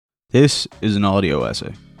This is an audio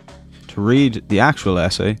essay. To read the actual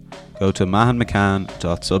essay, go to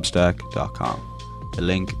mahanmccann.substack.com. The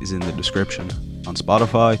link is in the description on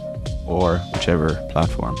Spotify or whichever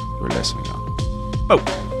platform you're listening on. Oh!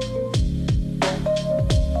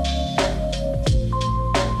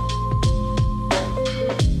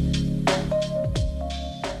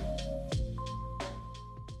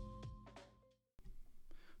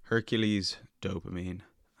 Hercules, dopamine,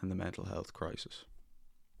 and the mental health crisis.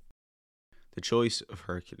 The choice of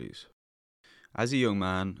Hercules. As a young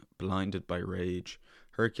man, blinded by rage,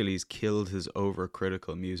 Hercules killed his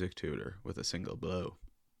overcritical music tutor with a single blow.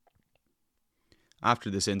 After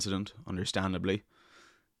this incident, understandably,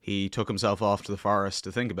 he took himself off to the forest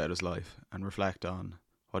to think about his life and reflect on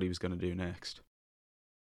what he was going to do next.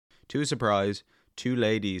 To his surprise, two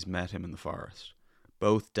ladies met him in the forest,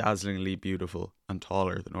 both dazzlingly beautiful and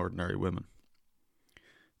taller than ordinary women.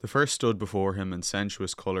 The first stood before him in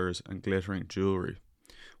sensuous colours and glittering jewellery,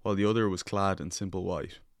 while the other was clad in simple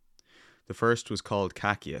white. The first was called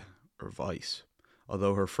Kakia, or Vice,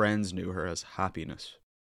 although her friends knew her as Happiness.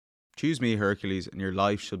 Choose me, Hercules, and your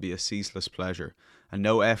life shall be a ceaseless pleasure, and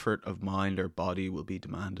no effort of mind or body will be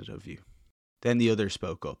demanded of you. Then the other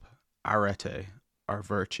spoke up, Arete, or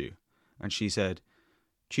Virtue, and she said,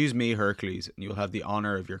 Choose me, Hercules, and you will have the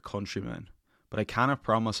honour of your countrymen, but I cannot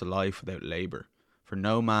promise a life without labour, for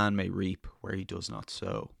no man may reap where he does not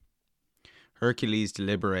sow. Hercules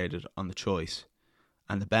deliberated on the choice,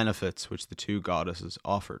 and the benefits which the two goddesses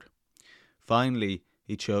offered. Finally,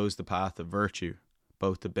 he chose the path of virtue,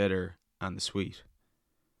 both the bitter and the sweet.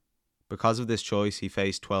 Because of this choice, he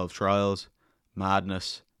faced 12 trials,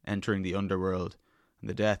 madness, entering the underworld, and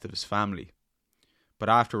the death of his family, but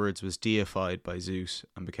afterwards was deified by Zeus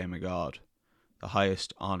and became a god, the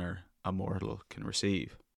highest honour a mortal can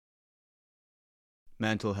receive.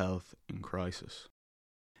 Mental health in crisis.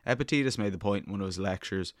 Epictetus made the point in one of his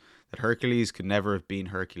lectures that Hercules could never have been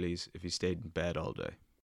Hercules if he stayed in bed all day.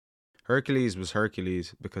 Hercules was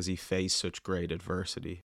Hercules because he faced such great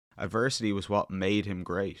adversity. Adversity was what made him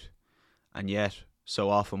great, and yet so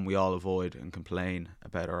often we all avoid and complain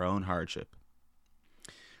about our own hardship.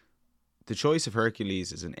 The choice of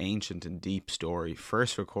Hercules is an ancient and deep story,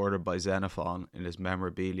 first recorded by Xenophon in his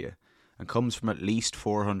Memorabilia, and comes from at least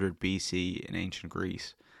 400 BC in ancient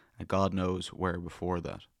Greece, and God knows where before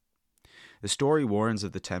that. The story warns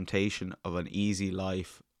of the temptation of an easy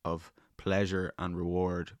life of pleasure and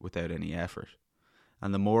reward without any effort,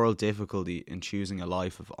 and the moral difficulty in choosing a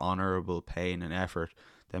life of honourable pain and effort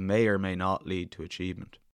that may or may not lead to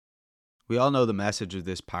achievement. We all know the message of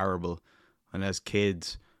this parable, and as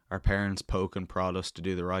kids, our parents poke and prod us to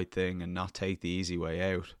do the right thing and not take the easy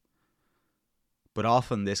way out. But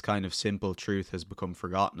often this kind of simple truth has become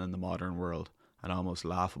forgotten in the modern world and almost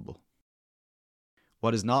laughable.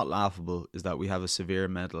 What is not laughable is that we have a severe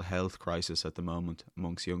mental health crisis at the moment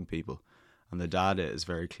amongst young people, and the data is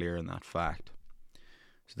very clear in that fact.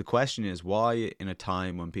 So the question is, why in a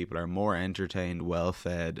time when people are more entertained,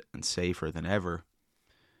 well-fed and safer than ever,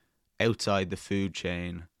 outside the food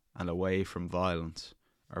chain and away from violence,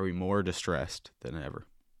 are we more distressed than ever?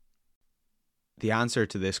 The answer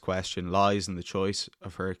to this question lies in the choice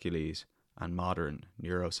of Hercules and modern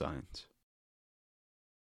neuroscience.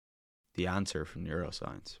 The answer from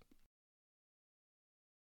neuroscience.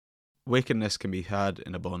 Wickedness can be had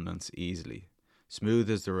in abundance easily. Smooth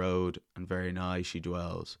is the road, and very nigh she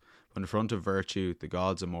dwells. But in front of virtue, the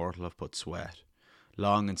gods immortal have put sweat.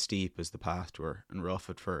 Long and steep is the path to her, and rough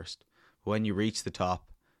at first. But when you reach the top,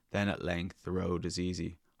 then at length the road is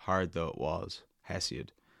easy, hard though it was. Hesiod,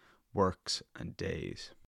 Works and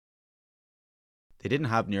Days. They didn't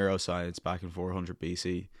have neuroscience back in 400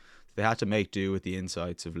 BC, so they had to make do with the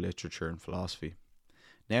insights of literature and philosophy.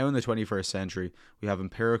 Now in the 21st century, we have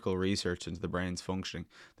empirical research into the brain's functioning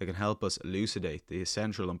that can help us elucidate the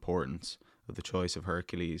essential importance of the choice of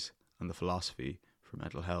Hercules and the philosophy for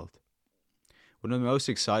mental health. One of the most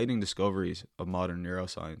exciting discoveries of modern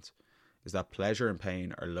neuroscience is that pleasure and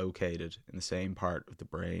pain are located in the same part of the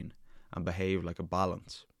brain and behave like a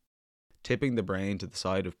balance. Tipping the brain to the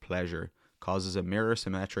side of pleasure causes a mirror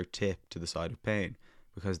symmetric tip to the side of pain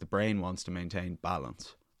because the brain wants to maintain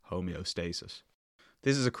balance, homeostasis.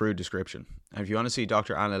 This is a crude description, and if you want to see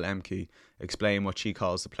Dr. Anna Lemke explain what she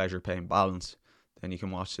calls the pleasure-pain balance, then you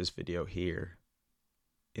can watch this video here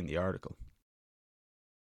in the article.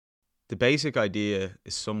 The basic idea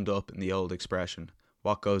is summed up in the old expression,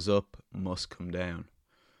 what goes up must come down.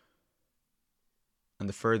 And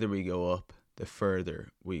the further we go up, the further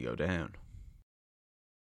we go down.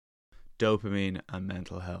 Dopamine and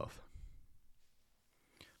mental health.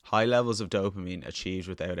 High levels of dopamine achieved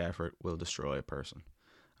without effort will destroy a person,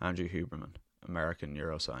 Andrew Huberman, American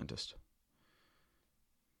neuroscientist.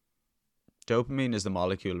 Dopamine is the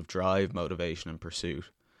molecule of drive, motivation, and pursuit,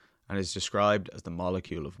 and is described as the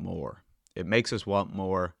molecule of more. It makes us want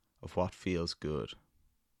more of what feels good.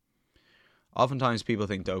 Oftentimes people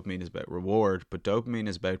think dopamine is about reward, but dopamine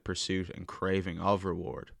is about pursuit and craving of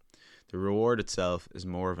reward. The reward itself is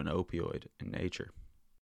more of an opioid in nature.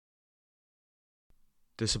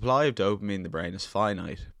 The supply of dopamine in the brain is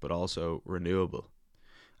finite, but also renewable.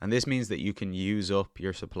 And this means that you can use up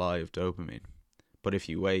your supply of dopamine, but if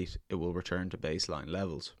you wait, it will return to baseline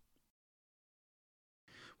levels.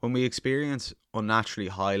 When we experience unnaturally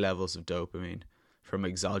high levels of dopamine from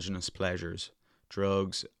exogenous pleasures,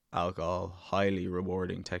 drugs, alcohol, highly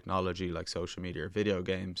rewarding technology like social media or video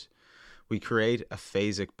games, we create a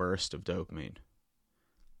phasic burst of dopamine,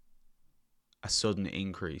 a sudden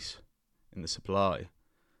increase in the supply.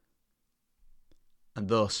 And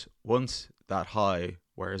thus, once that high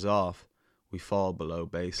wears off, we fall below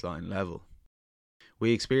baseline level.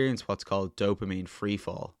 We experience what's called dopamine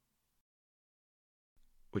freefall,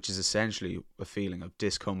 which is essentially a feeling of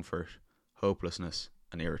discomfort, hopelessness,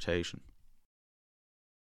 and irritation.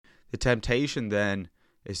 The temptation then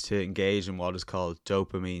is to engage in what is called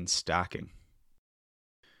dopamine stacking.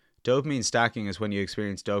 Dopamine stacking is when you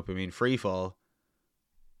experience dopamine freefall.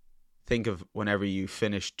 Think of whenever you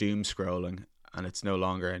finish doom scrolling and it's no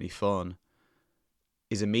longer any fun,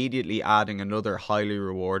 is immediately adding another highly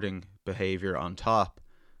rewarding behavior on top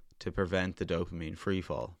to prevent the dopamine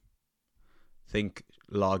freefall. Think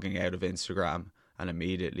logging out of Instagram and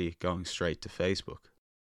immediately going straight to Facebook.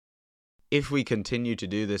 If we continue to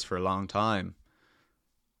do this for a long time,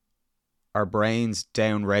 our brains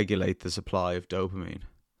downregulate the supply of dopamine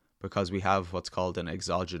because we have what's called an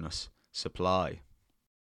exogenous supply.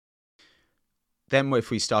 Then if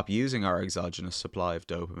we stop using our exogenous supply of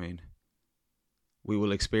dopamine, we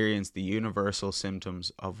will experience the universal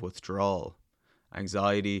symptoms of withdrawal,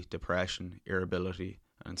 anxiety, depression, irritability,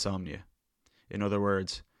 and insomnia. In other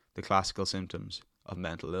words, the classical symptoms of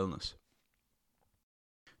mental illness.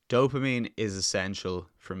 Dopamine is essential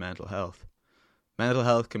for mental health. Mental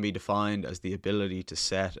health can be defined as the ability to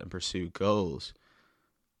set and pursue goals.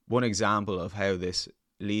 One example of how this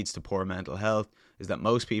leads to poor mental health is that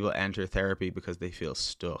most people enter therapy because they feel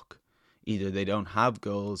stuck. Either they don't have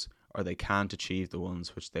goals or they can't achieve the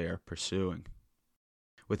ones which they are pursuing.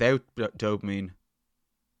 Without dopamine,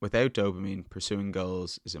 pursuing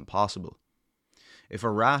goals is impossible. If a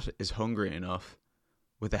rat is hungry enough,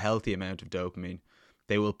 with a healthy amount of dopamine,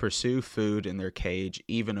 they will pursue food in their cage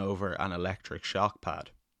even over an electric shock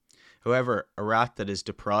pad. However, a rat that is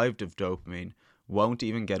deprived of dopamine won't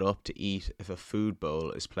even get up to eat if a food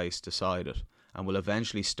bowl is placed beside it, and will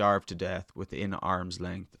eventually starve to death within arm's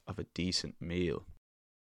length of a decent meal.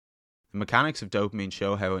 The mechanics of dopamine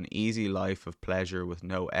show how an easy life of pleasure with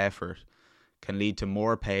no effort can lead to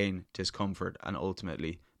more pain, discomfort, and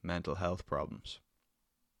ultimately mental health problems.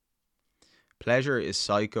 Pleasure is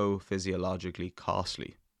psychophysiologically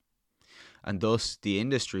costly, and thus the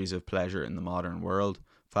industries of pleasure in the modern world,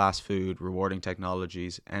 fast food, rewarding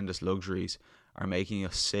technologies, endless luxuries, are making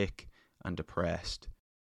us sick and depressed.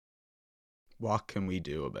 What can we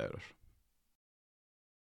do about it?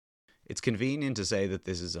 It's convenient to say that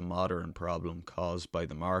this is a modern problem caused by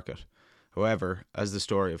the market. However, as the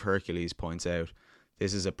story of Hercules points out,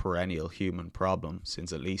 this is a perennial human problem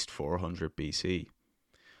since at least 400 BC.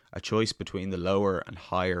 A choice between the lower and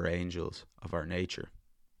higher angels of our nature.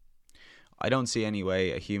 I don't see any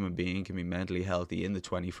way a human being can be mentally healthy in the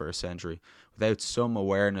 21st century without some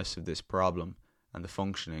awareness of this problem and the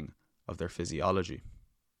functioning of their physiology.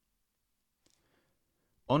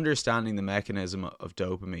 Understanding the mechanism of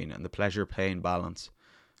dopamine and the pleasure-pain balance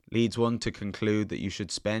leads one to conclude that you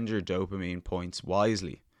should spend your dopamine points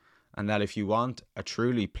wisely, and that if you want a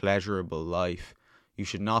truly pleasurable life, you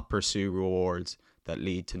should not pursue rewards that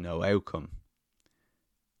lead to no outcome.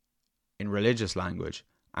 In religious language,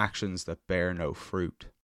 actions that bear no fruit.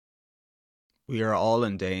 We are all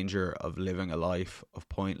in danger of living a life of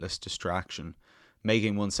pointless distraction,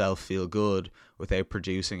 making oneself feel good without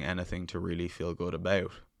producing anything to really feel good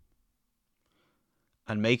about.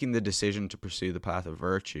 And making the decision to pursue the path of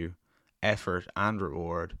virtue, effort and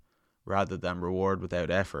reward, rather than reward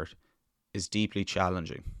without effort, is deeply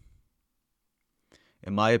challenging.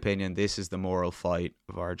 In my opinion, this is the moral fight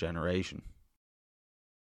of our generation.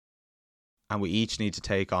 And we each need to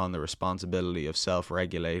take on the responsibility of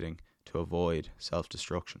self-regulating to avoid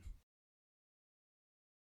self-destruction.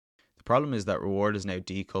 The problem is that reward is now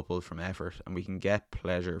decoupled from effort, and we can get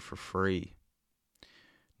pleasure for free.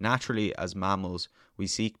 Naturally, as mammals, we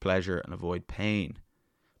seek pleasure and avoid pain,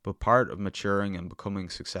 But part of maturing and becoming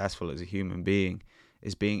successful as a human being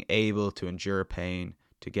is being able to endure pain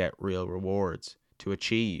to get real rewards, to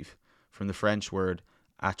achieve, from the French word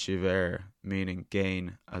achiever, meaning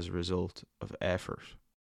gain as a result of effort.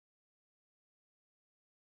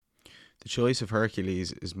 The choice of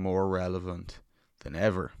Hercules is more relevant than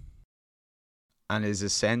ever and is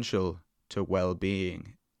essential to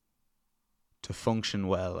well-being, to function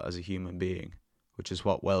well as a human being, which is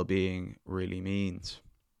what well-being really means.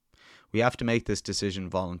 We have to make this decision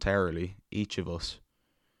voluntarily, each of us.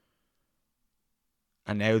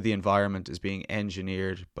 And now the environment is being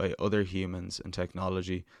engineered by other humans and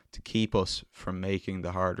technology to keep us from making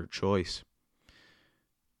the harder choice,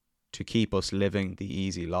 to keep us living the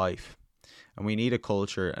easy life. And we need a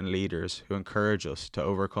culture and leaders who encourage us to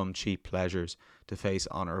overcome cheap pleasures, to face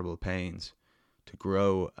honourable pains, to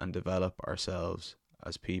grow and develop ourselves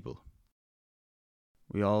as people.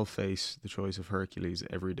 We all face the choice of Hercules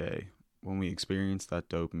every day when we experience that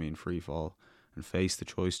dopamine freefall and face the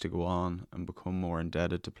choice to go on and become more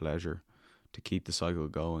indebted to pleasure, to keep the cycle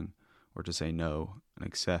going, or to say no and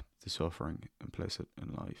accept the suffering implicit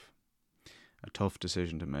in life. A tough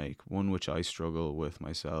decision to make, one which I struggle with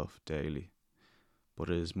myself daily, but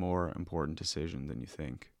it is a more important decision than you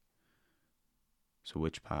think. So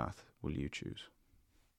which path will you choose?